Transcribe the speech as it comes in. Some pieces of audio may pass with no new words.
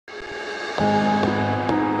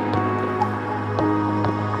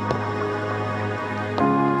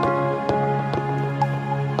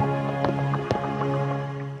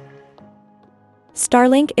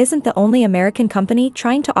Starlink isn't the only American company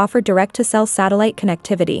trying to offer direct-to-cell satellite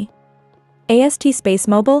connectivity. AST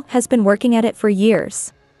SpaceMobile has been working at it for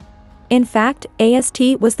years. In fact, AST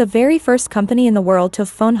was the very first company in the world to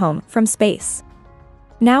phone home from space.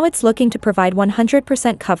 Now it's looking to provide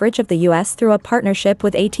 100% coverage of the US through a partnership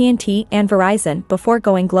with AT&T and Verizon before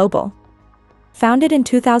going global. Founded in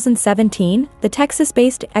 2017, the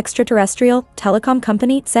Texas-based extraterrestrial telecom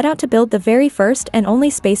company set out to build the very first and only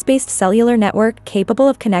space-based cellular network capable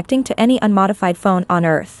of connecting to any unmodified phone on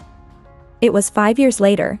Earth. It was 5 years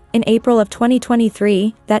later, in April of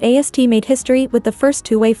 2023, that AST made history with the first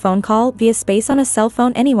two-way phone call via space on a cell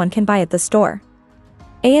phone anyone can buy at the store.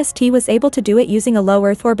 AST was able to do it using a low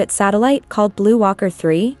Earth orbit satellite called Blue Walker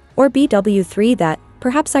 3, or BW3 that,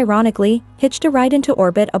 perhaps ironically, hitched a ride into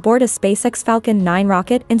orbit aboard a SpaceX Falcon 9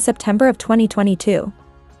 rocket in September of 2022.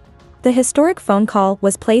 The historic phone call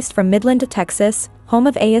was placed from Midland, Texas, home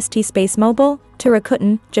of AST SpaceMobile, to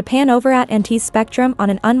Rakuten, Japan over AT&T's spectrum on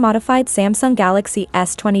an unmodified Samsung Galaxy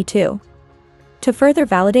S22. To further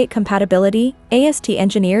validate compatibility, AST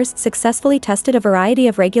engineers successfully tested a variety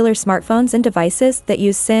of regular smartphones and devices that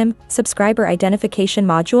use SIM, subscriber identification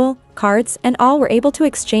module, cards, and all were able to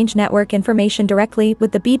exchange network information directly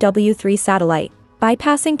with the BW3 satellite,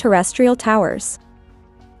 bypassing terrestrial towers.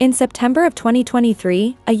 In September of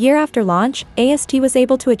 2023, a year after launch, AST was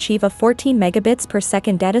able to achieve a 14 megabits per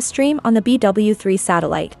second data stream on the BW3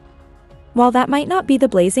 satellite. While that might not be the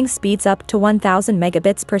blazing speeds up to 1000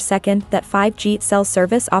 megabits per second that 5G cell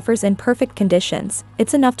service offers in perfect conditions,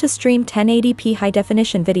 it's enough to stream 1080p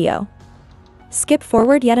high-definition video. Skip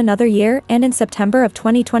forward yet another year, and in September of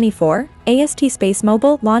 2024, AST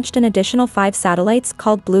SpaceMobile launched an additional 5 satellites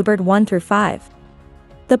called BlueBird 1 through 5.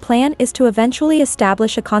 The plan is to eventually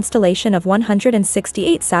establish a constellation of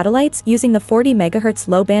 168 satellites using the 40 MHz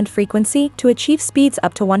low-band frequency to achieve speeds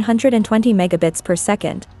up to 120 megabits per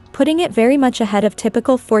second, putting it very much ahead of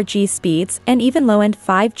typical 4G speeds and even low-end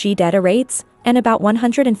 5G data rates, and about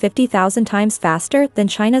 150,000 times faster than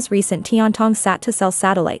China's recent Tiantong sat-to-cell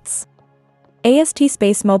satellites. AST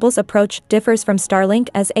SpaceMobile's approach differs from Starlink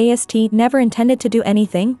as AST never intended to do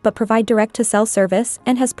anything but provide direct-to-cell service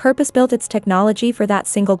and has purpose-built its technology for that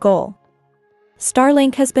single goal.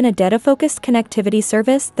 Starlink has been a data-focused connectivity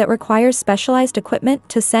service that requires specialized equipment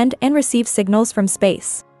to send and receive signals from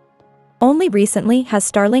space. Only recently has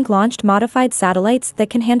Starlink launched modified satellites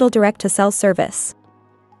that can handle direct-to-cell service.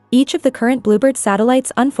 Each of the current BlueBird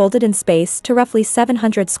satellites unfolded in space to roughly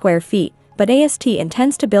 700 square feet, but AST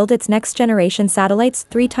intends to build its next-generation satellites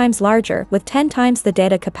 3 times larger with 10 times the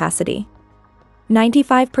data capacity.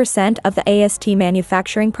 95% of the AST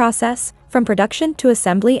manufacturing process, from production to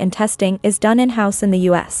assembly and testing, is done in-house in the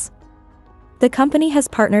US. The company has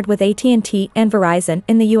partnered with AT&T and Verizon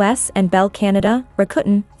in the US and Bell Canada,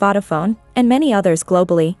 Rakuten, Vodafone, and many others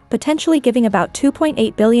globally, potentially giving about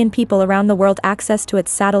 2.8 billion people around the world access to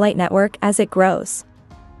its satellite network as it grows.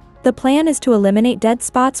 The plan is to eliminate dead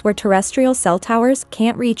spots where terrestrial cell towers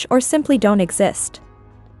can't reach or simply don't exist.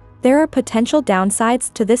 There are potential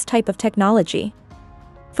downsides to this type of technology.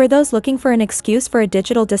 For those looking for an excuse for a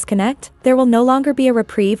digital disconnect, there will no longer be a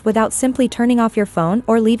reprieve without simply turning off your phone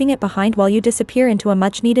or leaving it behind while you disappear into a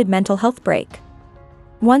much-needed mental health break.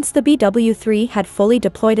 Once the BW3 had fully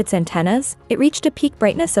deployed its antennas, it reached a peak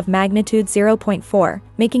brightness of magnitude 0.4,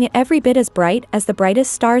 making it every bit as bright as the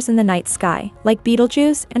brightest stars in the night sky, like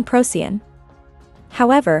Betelgeuse and Procyon.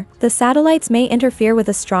 However, the satellites may interfere with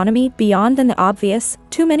astronomy beyond than the obvious,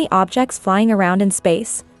 too many objects flying around in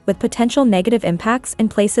space, with potential negative impacts in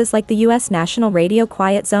places like the U.S. National Radio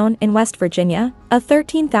Quiet Zone in West Virginia, a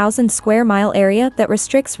 13,000 square mile area that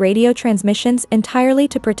restricts radio transmissions entirely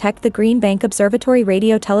to protect the Green Bank Observatory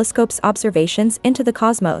Radio Telescope's observations into the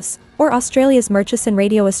cosmos, or Australia's Murchison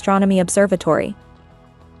Radio Astronomy Observatory.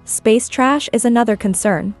 Space trash is another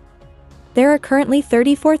concern. There are currently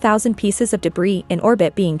 34,000 pieces of debris in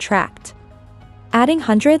orbit being tracked. Adding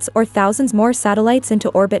hundreds or thousands more satellites into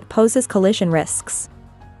orbit poses collision risks.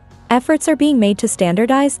 Efforts are being made to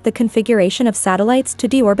standardize the configuration of satellites to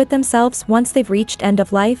deorbit themselves once they've reached end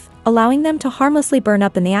of life, allowing them to harmlessly burn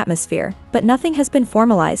up in the atmosphere, but nothing has been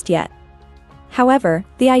formalized yet. However,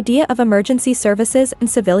 the idea of emergency services and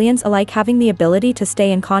civilians alike having the ability to stay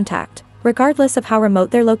in contact, regardless of how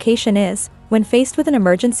remote their location is, when faced with an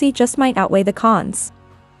emergency just might outweigh the cons.